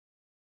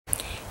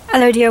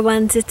Hello dear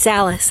ones, it's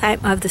Alice.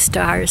 I'm of the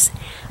stars.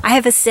 I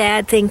have a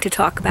sad thing to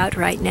talk about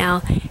right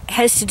now. It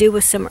has to do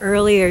with some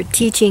earlier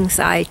teachings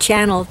I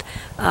channeled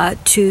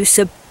to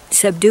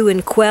subdue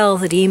and quell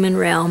the demon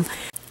realm.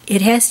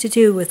 It has to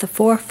do with the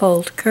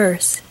fourfold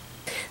curse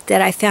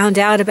that I found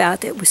out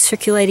about that was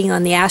circulating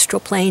on the astral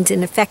planes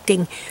and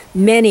affecting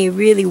many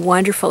really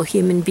wonderful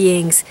human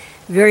beings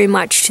very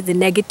much to the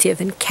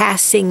negative and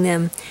casting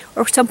them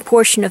or some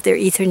portion of their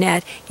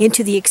ethernet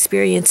into the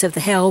experience of the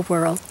hell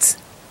worlds.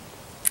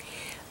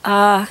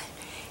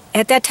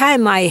 At that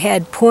time I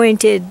had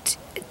pointed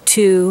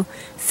to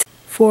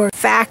four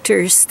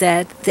factors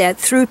that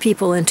threw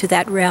people into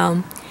that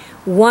realm.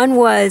 One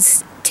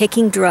was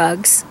taking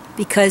drugs,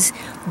 because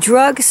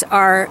drugs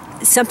are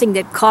something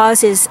that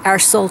causes our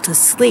soul to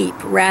sleep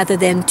rather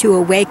than to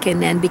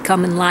awaken and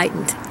become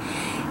enlightened.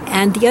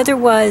 And the other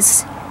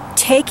was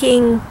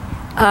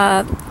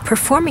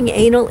performing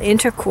anal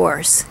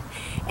intercourse.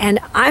 And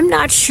I'm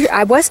not sure,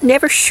 I was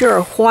never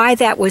sure why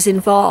that was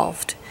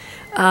involved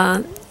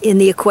in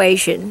the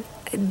equation,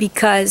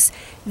 because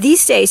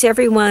these days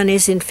everyone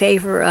is in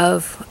favor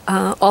of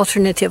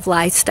alternative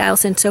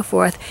lifestyles and so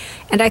forth,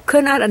 and I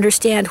could not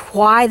understand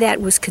why that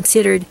was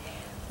considered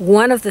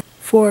one of the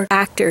four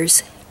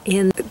factors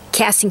in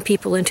casting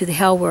people into the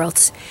hell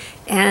worlds.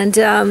 And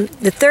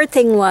the third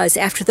thing was,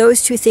 after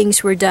those two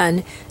things were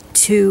done,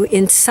 to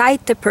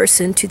incite the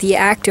person to the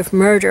act of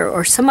murder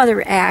or some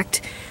other act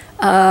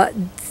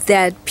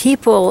that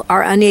people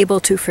are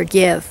unable to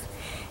forgive,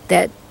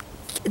 that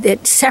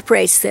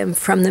separates them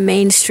from the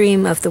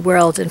mainstream of the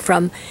world and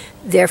from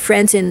their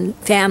friends and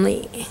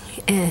family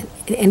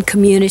and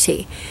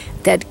community,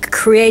 that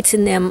creates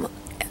in them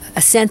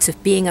a sense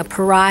of being a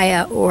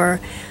pariah or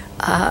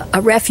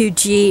a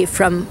refugee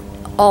from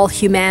all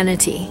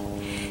humanity.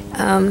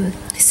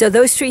 So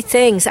those three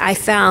things I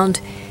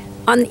found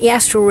on the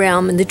astral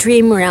realm and the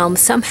dream realm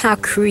somehow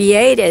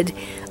created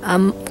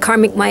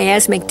karmic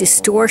miasmic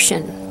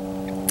distortion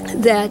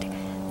that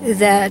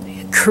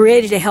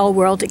created a hell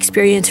world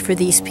experience for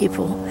these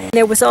people.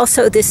 There was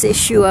also this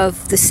issue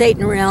of the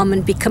Satan realm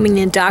and becoming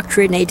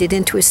indoctrinated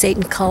into a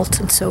Satan cult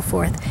and so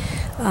forth.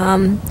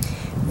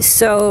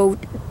 So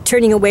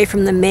turning away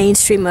from the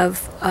mainstream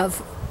of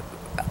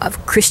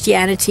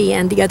Christianity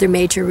and the other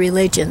major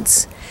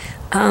religions.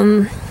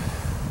 So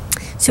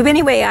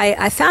anyway,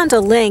 I found a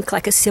link,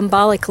 like a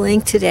symbolic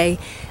link today.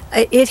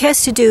 It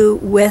has to do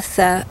with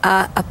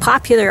a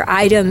popular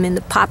item in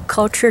the pop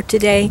culture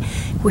today,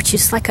 which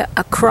is like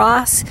a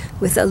cross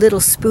with a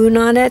little spoon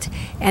on it.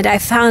 And I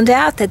found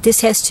out that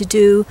this has to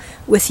do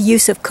with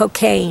use of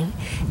cocaine,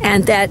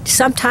 and that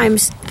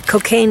sometimes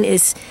cocaine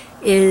is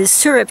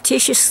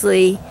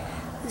surreptitiously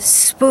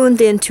spooned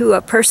into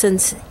a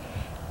person's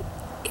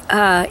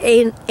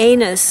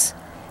anus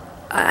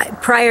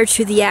prior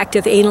to the act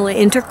of anal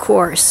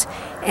intercourse.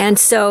 And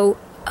so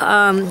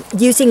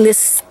using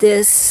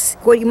this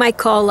what you might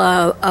call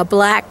a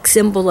black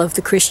symbol of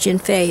the Christian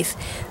faith,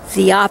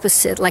 the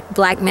opposite, like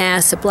black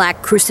mass, a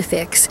black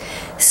crucifix.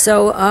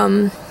 So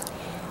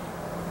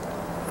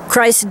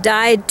Christ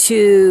died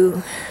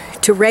to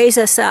raise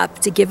us up,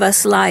 to give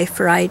us life,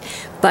 right?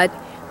 But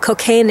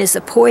cocaine is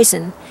a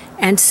poison,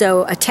 and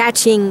so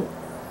attaching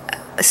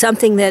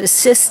something that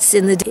assists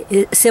in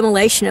the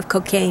assimilation of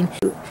cocaine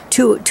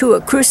to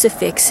a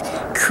crucifix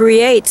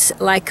creates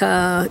like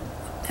a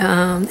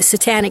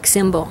satanic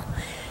symbol.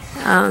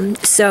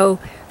 So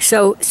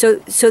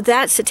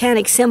that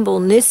satanic symbol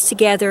knits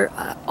together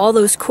all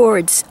those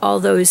chords, all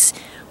those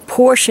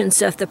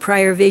portions of the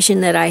prior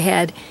vision that I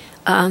had.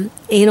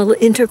 Anal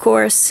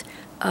intercourse,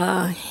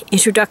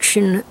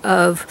 introduction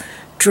of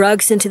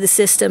drugs into the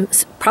system,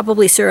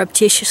 probably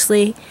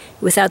surreptitiously,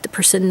 without the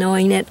person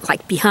knowing it,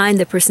 like behind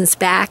the person's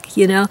back,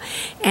 you know,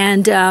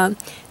 and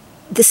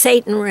the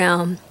Satan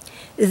realm.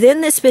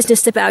 Then this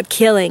business about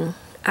killing,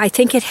 I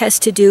think it has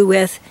to do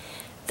with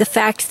the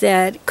fact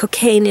that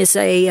cocaine is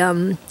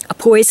a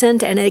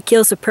poison, and it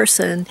kills a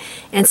person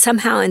and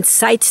somehow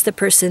incites the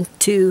person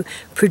to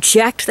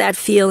project that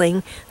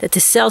feeling that the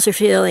cells are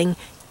feeling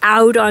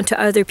out onto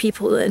other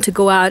people and to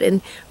go out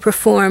and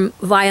perform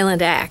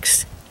violent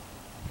acts.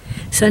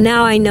 So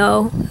now I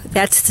know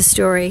that's the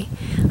story.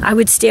 I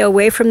would stay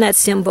away from that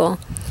symbol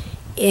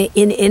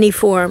in any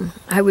form.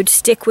 I would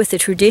stick with the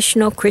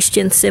traditional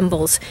Christian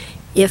symbols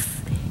if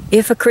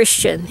a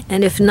Christian,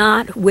 and if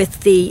not,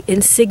 with the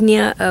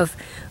insignia of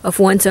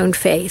one's own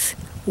faith.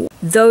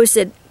 Those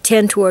that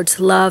tend towards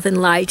love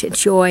and light and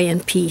joy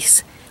and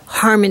peace,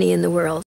 harmony in the world.